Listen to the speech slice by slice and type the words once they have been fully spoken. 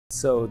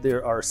So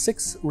there are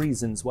 6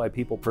 reasons why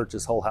people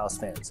purchase whole house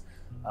fans.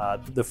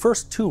 The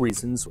first 2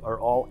 reasons are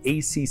all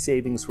AC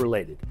savings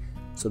related.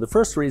 So the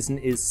first reason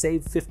is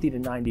save 50 to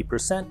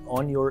 90%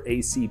 on your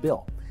AC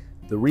bill.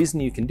 The reason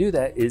you can do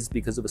that is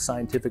because of a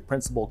scientific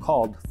principle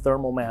called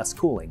thermal mass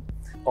cooling.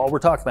 All we're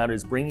talking about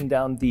is bringing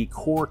down the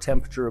core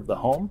temperature of the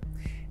home.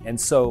 And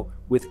so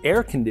with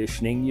air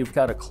conditioning, you've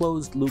got a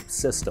closed loop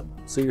system.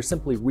 So you're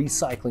simply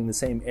recycling the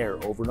same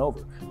air over and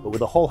over. But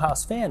with a whole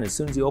house fan, as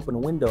soon as you open a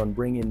window and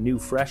bring in new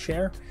fresh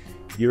air,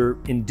 you're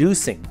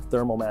inducing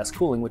thermal mass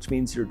cooling, which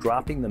means you're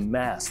dropping the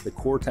mass, the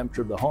core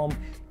temperature of the home.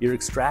 You're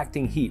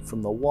extracting heat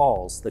from the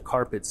walls, the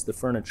carpets, the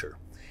furniture.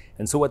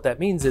 And so what that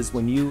means is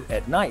when you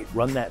at night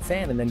run that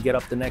fan and then get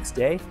up the next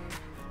day,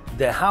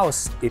 the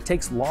house, it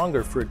takes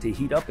longer for it to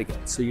heat up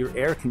again. So your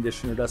air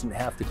conditioner doesn't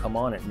have to come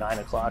on at 9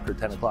 o'clock or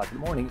 10 o'clock in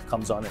the morning. It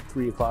comes on at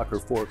 3 o'clock or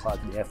 4 o'clock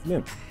in the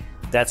afternoon.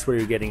 That's where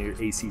you're getting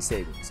your AC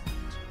savings.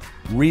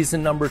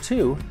 Reason number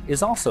 2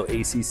 is also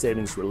AC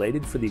savings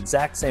related for the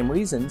exact same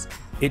reasons.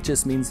 It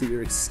just means that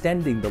you're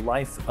extending the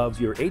life of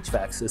your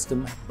HVAC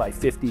system by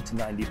 50 to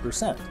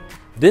 90%.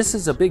 This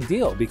is a big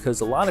deal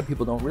because a lot of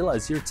people don't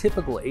realize your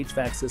typical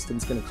HVAC system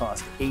is going to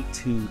cost $8,000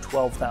 to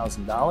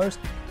 $12,000.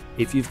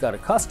 If you've got a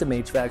custom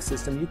HVAC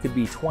system, you could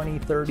be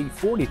 $20,000, $30,000,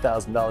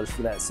 $40,000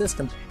 for that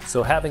system.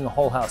 So having a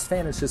whole house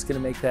fan is just going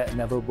to make that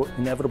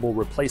inevitable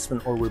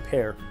replacement or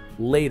repair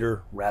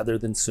later rather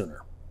than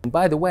sooner. And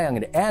by the way, I'm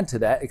going to add to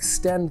that,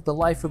 extend the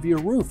life of your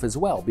roof as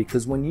well,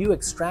 because when you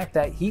extract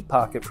that heat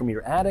pocket from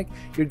your attic,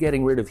 you're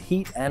getting rid of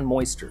heat and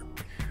moisture.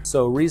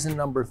 So reason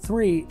number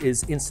 3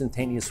 is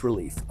instantaneous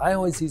relief. I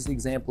always use the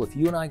example, if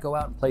you and I go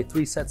out and play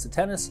 3 sets of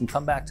tennis and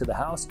come back to the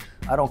house,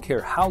 I don't care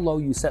how low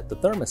you set the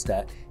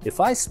thermostat, if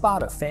I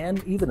spot a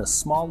fan, even a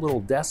small little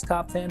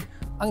desktop fan,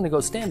 I'm gonna go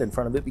stand in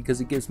front of it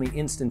because it gives me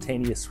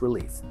instantaneous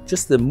relief.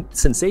 Just the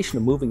sensation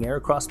of moving air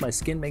across my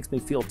skin makes me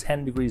feel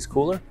 10 degrees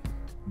cooler.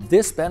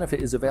 This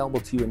benefit is available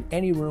to you in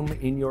any room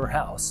in your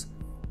house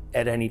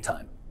at any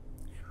time.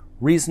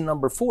 Reason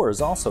number 4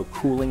 is also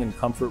cooling and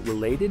comfort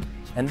related,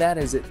 and that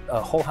is that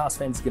a whole house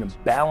fan is going to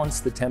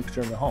balance the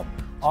temperature in the home.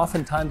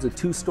 Oftentimes a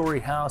 2-story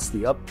house,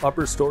 the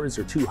upper stories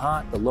are too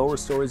hot, the lower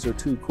stories are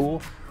too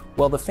cool.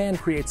 Well, the fan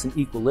creates an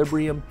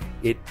equilibrium,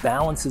 it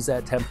balances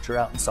that temperature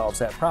out and solves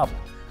that problem.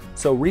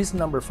 So reason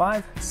number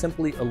 5,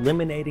 simply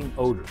eliminating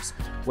odors.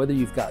 Whether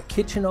you've got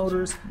kitchen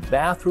odors,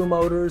 bathroom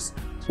odors,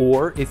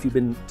 or if you've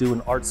been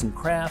doing arts and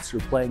crafts or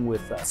playing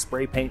with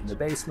spray paint in the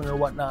basement or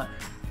whatnot,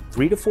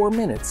 3 to 4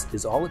 minutes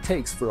is all it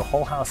takes for a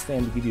whole house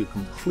fan to give you a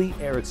complete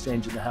air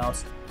exchange in the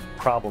house.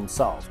 Problem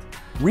solved.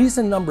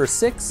 Reason number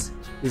 6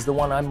 is the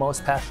one I'm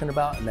most passionate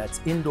about, and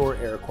that's indoor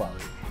air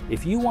quality.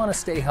 If you want to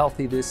stay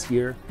healthy this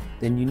year,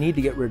 then you need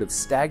to get rid of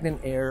stagnant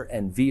air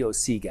and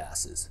VOC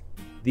gases.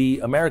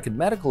 The American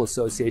Medical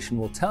Association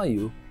will tell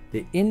you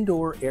that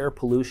indoor air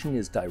pollution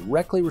is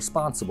directly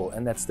responsible,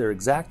 and that's their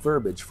exact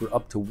verbiage, for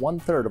up to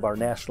 1/3 of our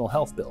national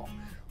health bill.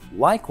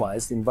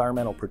 Likewise, the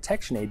Environmental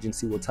Protection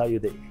Agency will tell you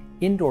that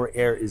indoor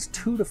air is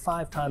 2 to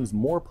 5 times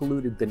more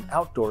polluted than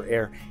outdoor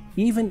air,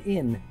 even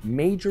in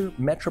major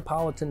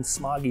metropolitan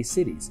smoggy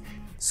cities.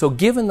 So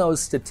given those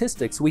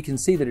statistics, we can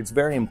see that it's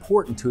very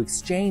important to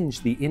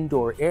exchange the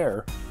indoor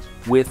air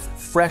with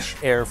fresh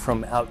air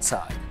from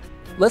outside.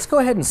 Let's go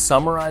ahead and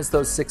summarize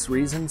those 6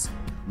 reasons.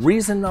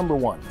 Reason number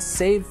 1,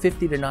 save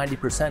 50 to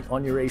 90%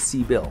 on your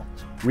AC bill.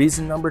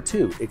 Reason number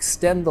 2,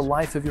 extend the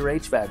life of your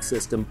HVAC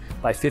system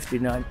by 50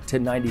 to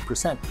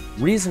 90%.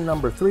 Reason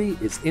number 3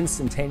 is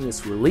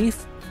instantaneous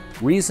relief.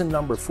 Reason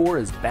number 4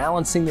 is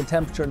balancing the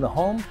temperature in the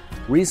home.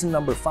 Reason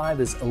number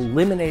 5 is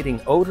eliminating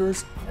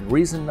odors. And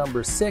reason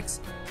number 6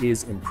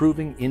 is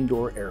improving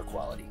indoor air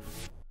quality.